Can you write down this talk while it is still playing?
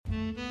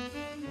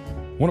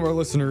One of our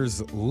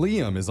listeners,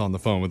 Liam, is on the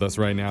phone with us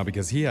right now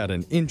because he had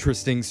an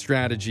interesting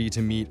strategy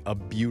to meet a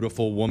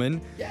beautiful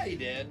woman. Yeah, he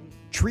did.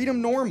 Treat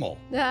him normal.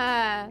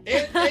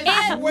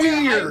 It's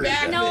weird.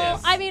 No,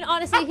 I mean,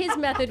 honestly, his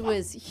method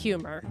was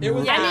humor. It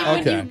was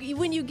I mean,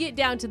 when you get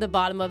down to the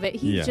bottom of it,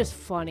 he's just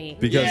funny.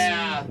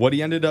 Because what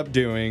he ended up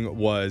doing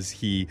was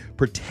he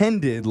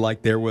pretended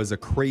like there was a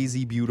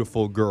crazy,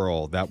 beautiful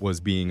girl that was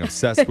being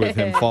obsessed with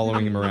him,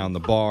 following him around the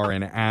bar,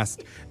 and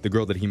asked the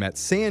girl that he met,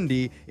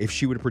 Sandy, if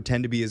she would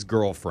pretend to be his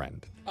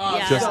girlfriend. Oh,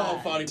 Just so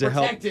funny. to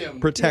Protect help him.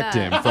 protect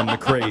him from the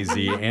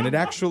crazy. And it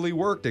actually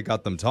worked. It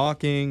got them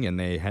talking, and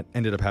they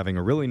ended up having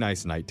a really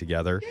nice night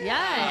together.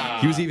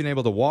 Yeah. He was even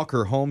able to walk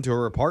her home to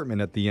her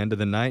apartment at the end of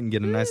the night and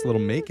get a nice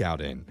little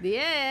makeout in.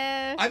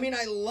 Yeah. I mean,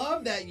 I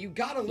love that. You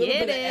got a little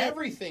bit of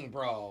everything,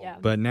 bro. Yeah.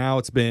 But now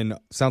it's been,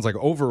 sounds like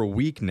over a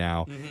week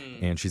now,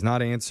 and she's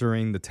not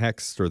answering the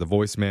texts or the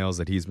voicemails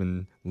that he's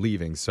been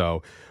leaving.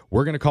 So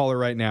we're going to call her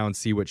right now and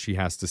see what she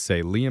has to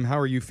say. Liam, how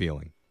are you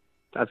feeling?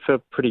 I feel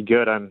pretty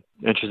good. I'm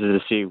interested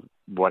to see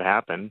what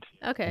happened.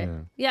 Okay.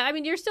 Yeah, I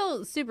mean, you're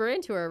still super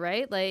into her,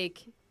 right? Like,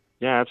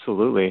 Yeah,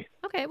 absolutely.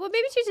 okay, well,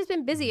 maybe she's just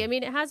been busy. I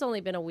mean, it has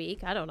only been a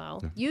week. I don't know.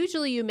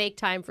 Usually you make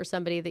time for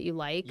somebody that you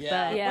like.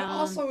 Yeah. But, But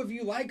also, if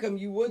you like them,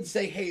 you would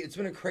say, hey, it's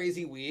been a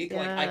crazy week.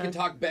 Like, I can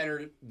talk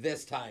better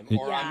this time.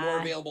 Or I'm more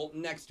available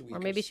next week. Or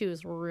maybe she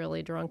was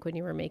really drunk when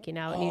you were making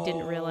out and you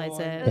didn't realize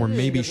it. Or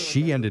maybe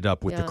she ended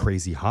up with the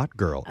crazy hot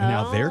girl, and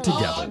now they're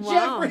together.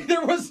 Jeffrey,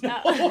 there was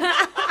no...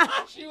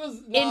 She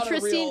was not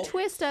Interesting a real...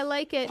 twist. I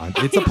like it.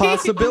 It's a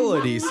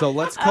possibility, so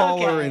let's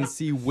call her and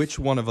see which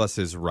one of us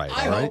is right,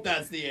 I all right? hope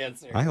that's the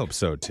answer. I hope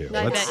so, too.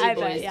 I Let's, bet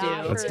you boys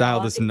do. let's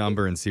dial this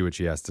number and see what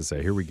she has to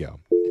say. Here we go.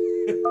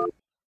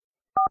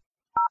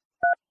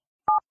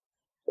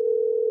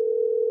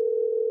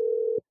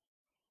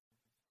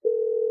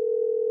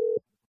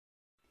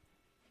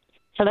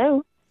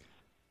 Hello,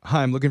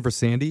 Hi, I'm looking for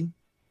Sandy.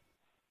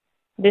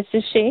 this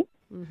is she.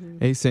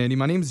 Hey, Sandy.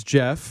 My name's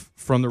Jeff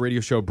from the radio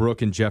show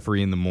Brooke and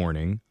Jeffrey in the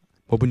Morning.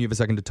 Hoping you have a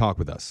second to talk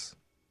with us.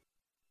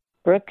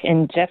 Brooke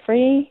and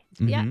Jeffrey.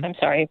 Yeah. I'm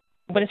sorry.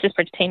 What is this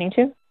pertaining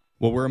to?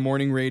 Well, we're a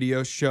morning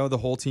radio show. The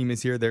whole team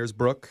is here. There's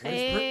Brooke. What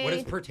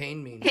does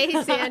pertain mean? Hey,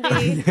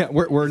 Sandy. Yeah,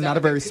 we're not a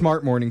very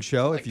smart morning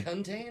show. Like If you,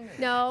 contain?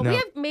 No, No. we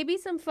have maybe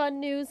some fun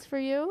news for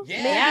you.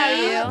 Yeah,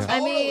 Maybe. I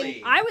mean,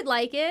 totally. I would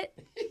like it.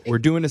 we're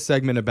doing a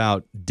segment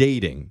about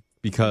dating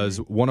because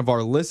one of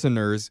our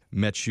listeners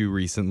met you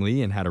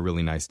recently and had a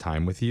really nice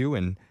time with you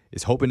and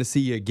is hoping to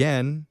see you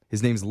again.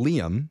 His name's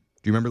Liam.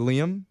 Do you remember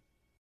Liam?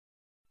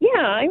 Yeah,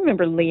 I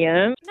remember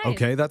Liam. Nice.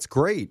 Okay, that's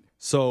great.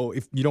 So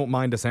if you don't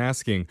mind us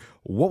asking,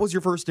 what was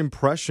your first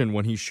impression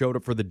when he showed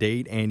up for the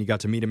date and you got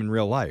to meet him in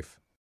real life?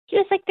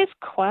 Just like this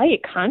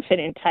quiet,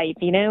 confident type,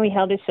 you know? He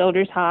held his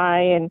shoulders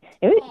high, and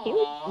he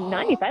was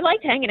nice. I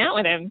liked hanging out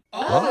with him.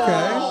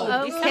 Oh,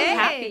 Okay. he's so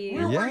happy.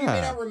 We're worried you may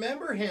Yeah. not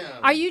remember him.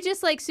 Are you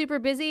just like super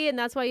busy and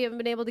that's why you haven't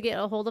been able to get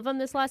a hold of him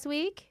this last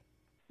week?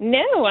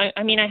 No,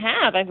 I mean, I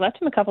have. I've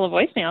left him a couple of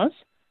voicemails.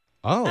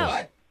 Oh,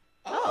 What?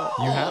 Oh.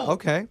 you have?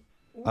 Okay.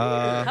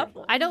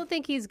 I don't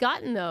think he's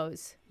gotten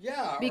those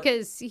Yeah.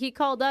 because he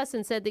called us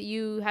and said that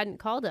you hadn't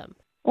called him.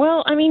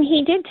 Well, I mean,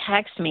 he did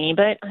text me,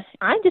 but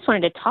I just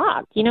wanted to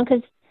talk, you know,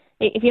 because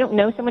if you don't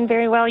know someone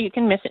very well, you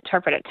can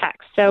misinterpret a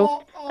text.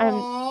 So,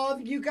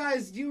 You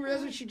guys, do you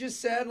realize what she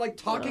just said? Like,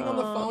 talking on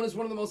the phone is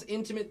one of the most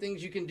intimate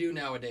things you can do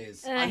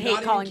nowadays. I I'm hate not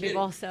even calling kidding.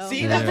 people, so.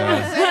 See, that's what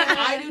I'm saying.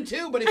 I do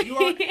too. But if you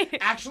are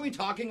actually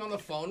talking on the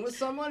phone with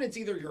someone, it's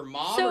either your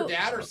mom So- or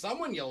dad or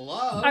someone you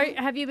love.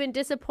 Have you been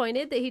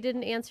disappointed that he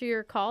didn't answer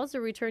your calls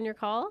or return your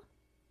call?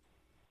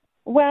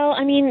 well,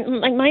 I mean,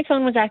 like my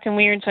phone was acting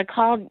weird, so I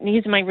called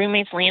using my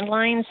roommate's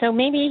landline. So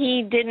maybe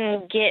he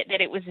didn't get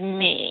that it was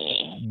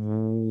me.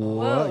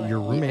 What? Your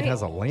roommate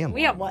has a landline.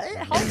 We have what?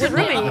 How's your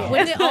roommate?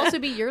 Wouldn't it also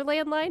be your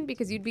landline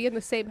because you'd be in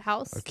the same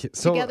house Okay,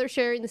 so- together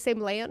sharing the same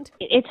land?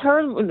 It's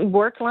her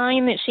work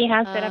line that she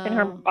has set up in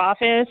her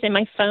office, and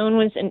my phone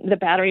was, and the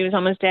battery was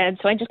almost dead,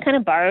 so I just kind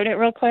of borrowed it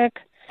real quick.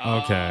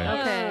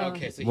 Okay.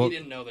 Okay, so Well, he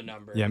didn't know the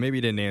number. Yeah, maybe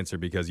you didn't answer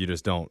because you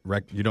just don't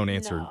you don't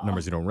answer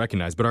numbers you don't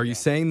recognize. But are you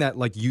saying that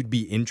like you'd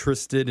be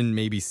interested in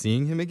maybe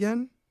seeing him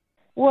again?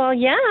 Well,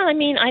 yeah, I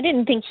mean, I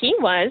didn't think he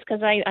was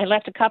because I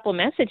left a couple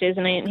messages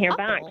and I didn't hear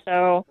back,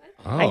 so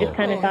I just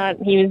kind of thought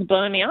he was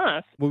blowing me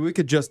off. Well, we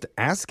could just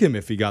ask him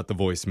if he got the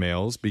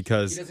voicemails He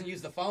because, doesn't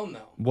use the phone,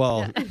 though.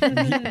 well,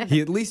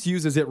 he at least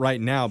uses it right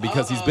now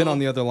because he's been on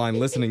the other line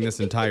listening this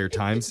entire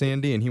time,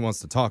 Sandy, and he wants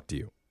to talk to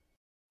you.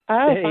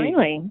 Oh, Hey.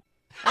 finally.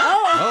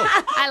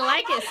 I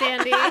like it,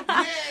 Sandy.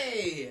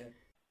 Yay!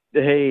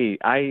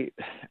 Hey,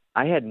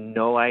 I had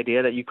no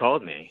idea that you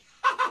called me.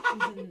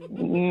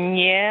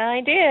 Yeah,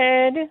 I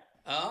did.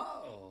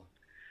 Oh.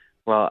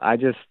 Well, I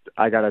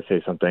gotta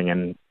say something,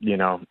 and you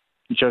know,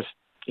 just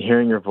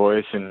hearing your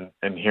voice and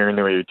hearing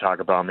the way you talk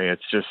about me,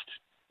 it's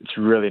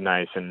really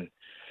nice, and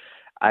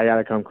I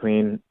gotta come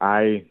clean.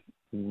 I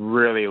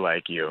really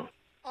like you.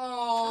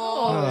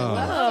 Oh.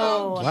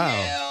 Oh.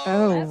 Wow.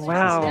 Oh,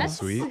 wow. That's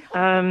Sweet.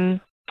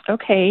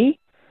 Okay.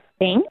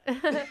 Thanks.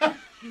 That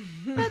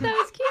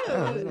was cute.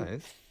 Oh, that's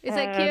nice. Is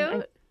that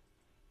cute?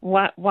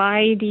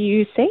 Why do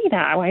you say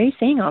that? Why are you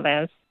saying all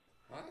this?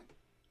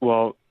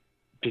 Well,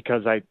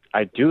 because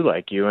I do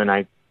like you, and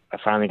I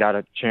finally got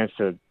a chance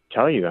to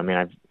tell you. I mean,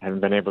 I haven't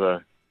been able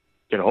to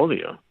get a hold of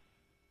you.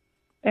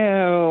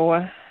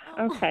 Oh,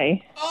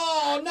 okay.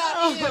 Oh,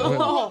 not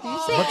you. You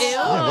say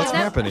ew? What's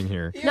happening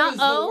here? Ew Not is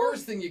oh? the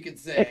worst thing you could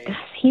say.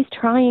 He's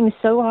trying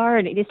so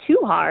hard. It is too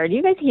hard.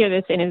 You guys hear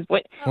this in his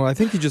what? Well, I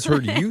think he just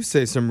heard you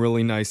say some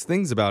really nice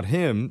things about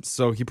him,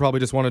 so he probably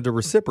just wanted to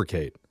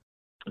reciprocate.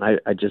 I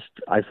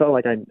felt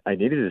like I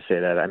needed to say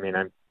that. I mean,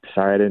 I'm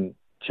sorry I didn't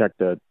check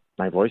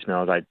my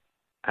voicemails.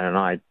 I don't know.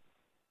 I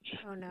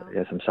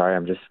guess I'm sorry.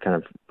 I'm just kind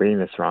of reading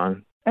this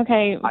wrong.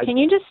 Okay, can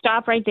you just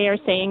stop right there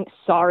saying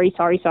sorry?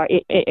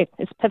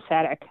 It's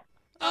pathetic.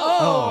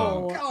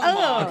 Oh, come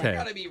on. Okay. You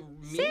gotta be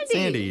mean.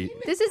 Sandy.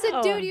 This is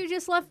a dude you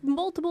just left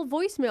multiple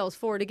voicemails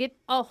for to get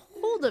a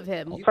hold of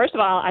him. First of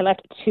all, I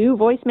left 2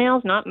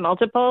 voicemails, not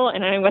multiple,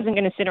 and I wasn't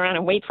going to sit around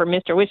and wait for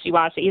Mr.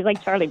 Wishy-Washy. He's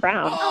like Charlie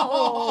Brown.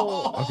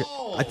 Okay.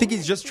 I think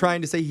he's just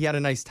trying to say he had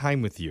a nice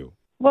time with you.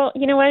 Well,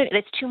 you know what?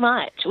 That's too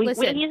much.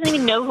 Listen. He doesn't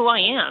even know who I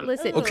am.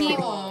 Listen, Okay.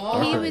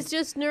 he was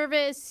just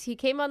nervous. He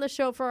came on the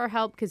show for our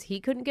help because he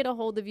couldn't get a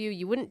hold of you.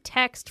 You wouldn't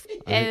text,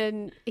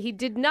 and he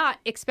did not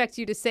expect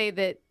you to say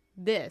that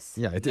this.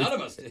 Yeah, None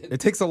of us did. It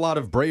takes a lot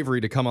of bravery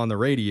to come on the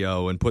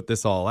radio and put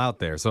this all out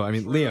there. So, I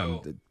mean, True.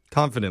 Liam,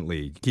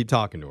 confidently, keep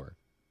talking to her.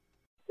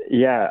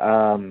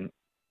 Yeah.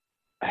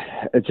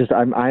 It's just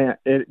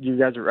you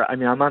guys are. I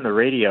mean, I'm on the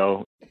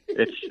radio.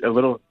 It's a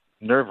little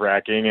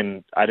nerve-wracking,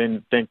 and I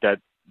didn't think that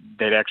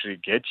they'd actually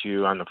get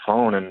you on the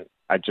phone, and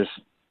I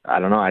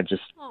don't know. I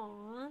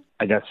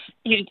guess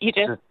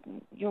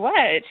You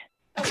what?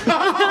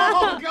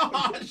 Oh,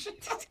 gosh.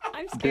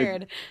 I'm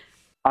scared.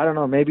 I don't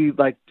know. Maybe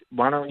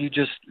why don't you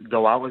just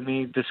go out with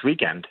me this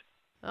weekend?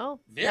 Oh,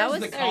 There's that was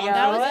the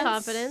that was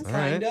confidence. confidence. All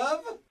right. Kind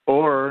of.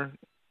 Or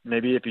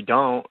maybe if you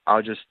don't,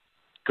 I'll just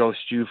ghost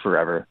you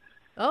forever.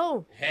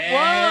 Oh,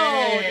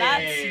 Hey,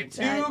 that's-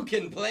 two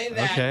can play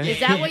that. Okay. is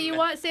that what you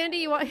want, Sandy?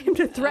 You want him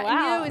to threaten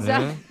Wow. you? Is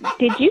that?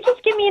 Did you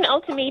just give me an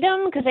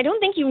ultimatum? Because I don't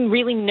think you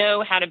really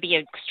know how to be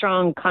a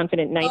strong,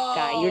 confident, nice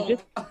guy.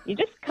 You're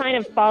just kind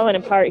of falling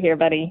apart here,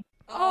 buddy.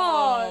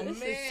 Oh, this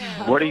is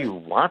man. What do you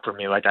want from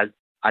me?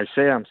 I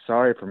say I'm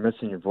sorry for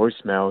missing your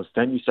voicemails.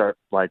 Then you start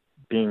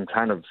being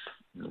kind of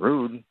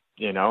rude,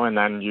 and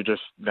then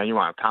you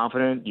want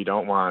confident. You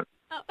don't want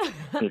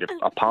me to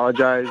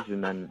apologize,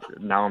 and then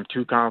now I'm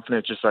too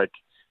confident. Just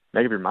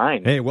make up your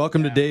mind. Hey,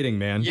 welcome to dating,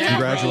 man. Yeah,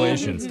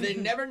 Congratulations. bro. They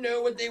never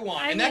know what they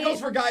want. I And that mean- goes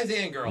for guys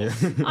and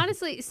girls.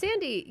 Honestly,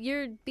 Sandy,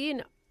 you're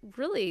being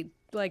really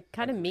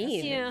kind of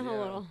mean. Yeah, a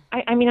little.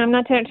 I mean, I'm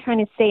not trying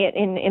to say it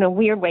in a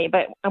weird way,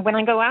 but when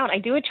I go out, I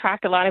do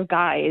attract a lot of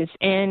guys,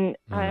 and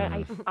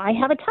I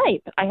have a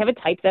type. I have a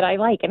type that I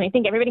like, and I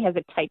think everybody has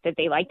a type that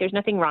they like. There's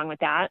nothing wrong with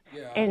that.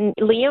 Yeah. And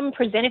Liam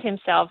presented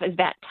himself as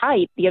that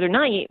type the other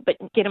night, but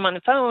get him on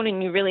the phone,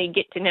 and you really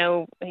get to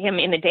know him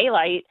in the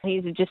daylight.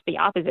 He's just the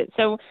opposite.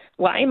 So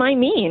why am I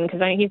mean?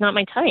 Because he's not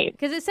my type.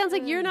 Because it sounds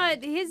like you're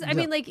not his. I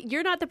mean,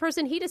 you're not the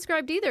person he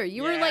described either.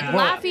 You were Yeah.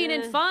 laughing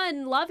and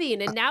fun,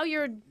 loving, and now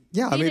you're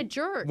being a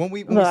jerk. When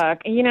we Look,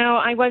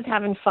 I was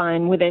having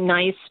fun with a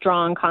nice,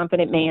 strong,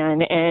 confident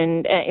man,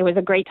 and it was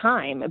a great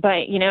time.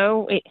 But,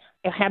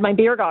 I had my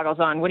beer goggles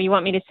on. What do you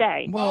want me to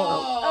say?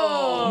 well,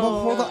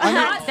 Oh. hold on.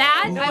 Not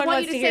that. No I one want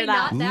wants you to to say hear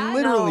that. not that.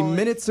 Literally No.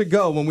 minutes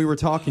ago when we were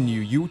talking to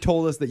you, you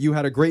told us that you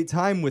had a great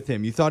time with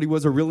him. You thought he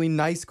was a really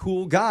nice,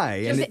 cool guy.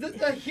 And Just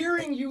the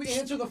hearing you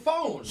answer the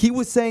phone. he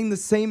was saying the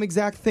same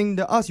exact thing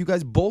to us. You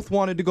guys both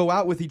wanted to go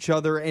out with each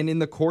other, and in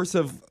the course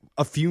of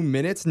a few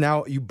minutes,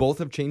 now you both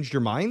have changed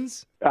your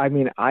minds? I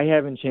mean, I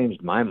haven't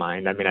changed my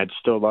mind. I mean, I'd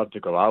still love to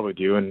go out with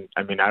you, and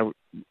I mean,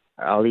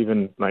 I'll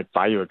even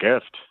buy you a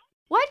gift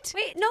What?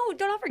 Wait, no,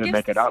 don't offer to gifts.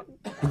 make it up.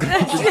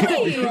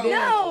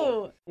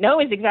 No. No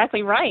is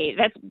exactly right.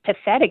 That's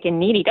pathetic and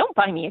needy. Don't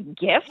buy me a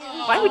gift.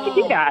 Why would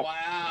you do that?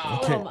 Wow.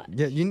 Okay.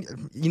 Yeah, you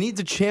need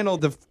to channel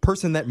the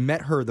person that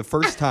met her the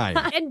first time.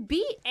 And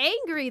be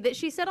angry that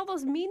she said all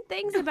those mean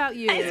things about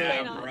you.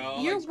 Yeah, bro.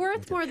 You're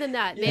worth more than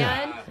that, man.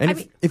 Yeah.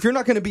 And if you're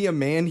not going to be a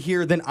man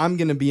here, then I'm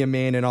going to be a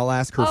man and I'll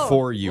ask her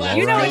for you. well, All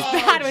You know right? it's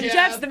bad when Jeff.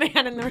 Jeff's the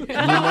man in the room. You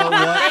know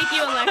what? Thank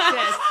you,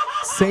 Alexis.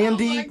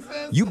 Sandy,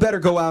 Alexis. you better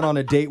go out on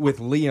a date with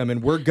Liam,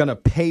 and we're going to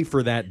pay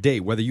for that date,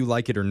 whether you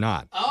like it or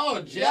not.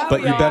 Oh, Jeff.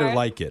 But you are. better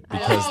like it,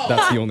 because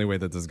that's the only way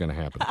that this is going to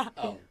happen.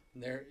 Oh,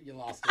 there, you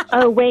lost it.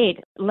 Oh, wait.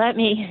 Let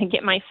me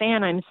get my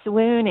fan. I'm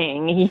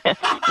swooning.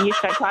 You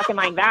start talking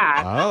like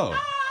that.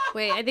 Oh.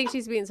 Wait, I think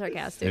she's being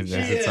sarcastic. Is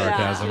it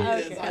sarcasm? Yeah,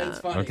 it is. It's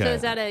funny. Okay. So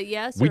is that a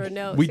yes We, or a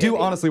no? we do Sandy?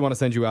 honestly want to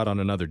send you out on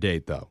another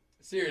date, though.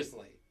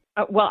 Seriously.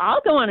 Well,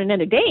 I'll go on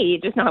another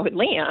date, just not with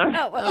Liam.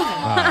 Oh, well.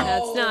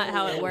 That's not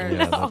how it works.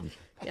 Yeah, that-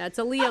 Yeah, it's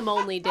a Liam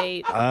only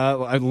date.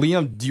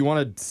 Liam, do you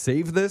want to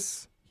save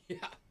this?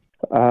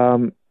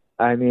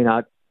 I mean,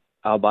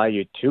 I'll buy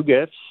you 2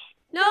 gifts.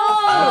 No!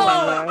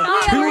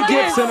 Two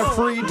gifts and a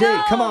free date.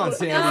 Come on,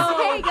 Sandy.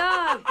 Okay,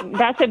 God.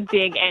 That's a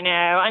big no.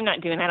 I'm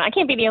not doing that. I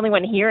can't be the only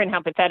one hearing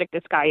how pathetic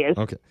this guy is.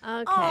 Okay.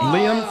 Okay.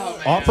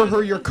 Liam, offer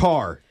her your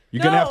car.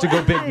 You're going to have to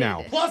go big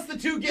now. Plus the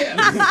 2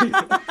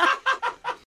 gifts.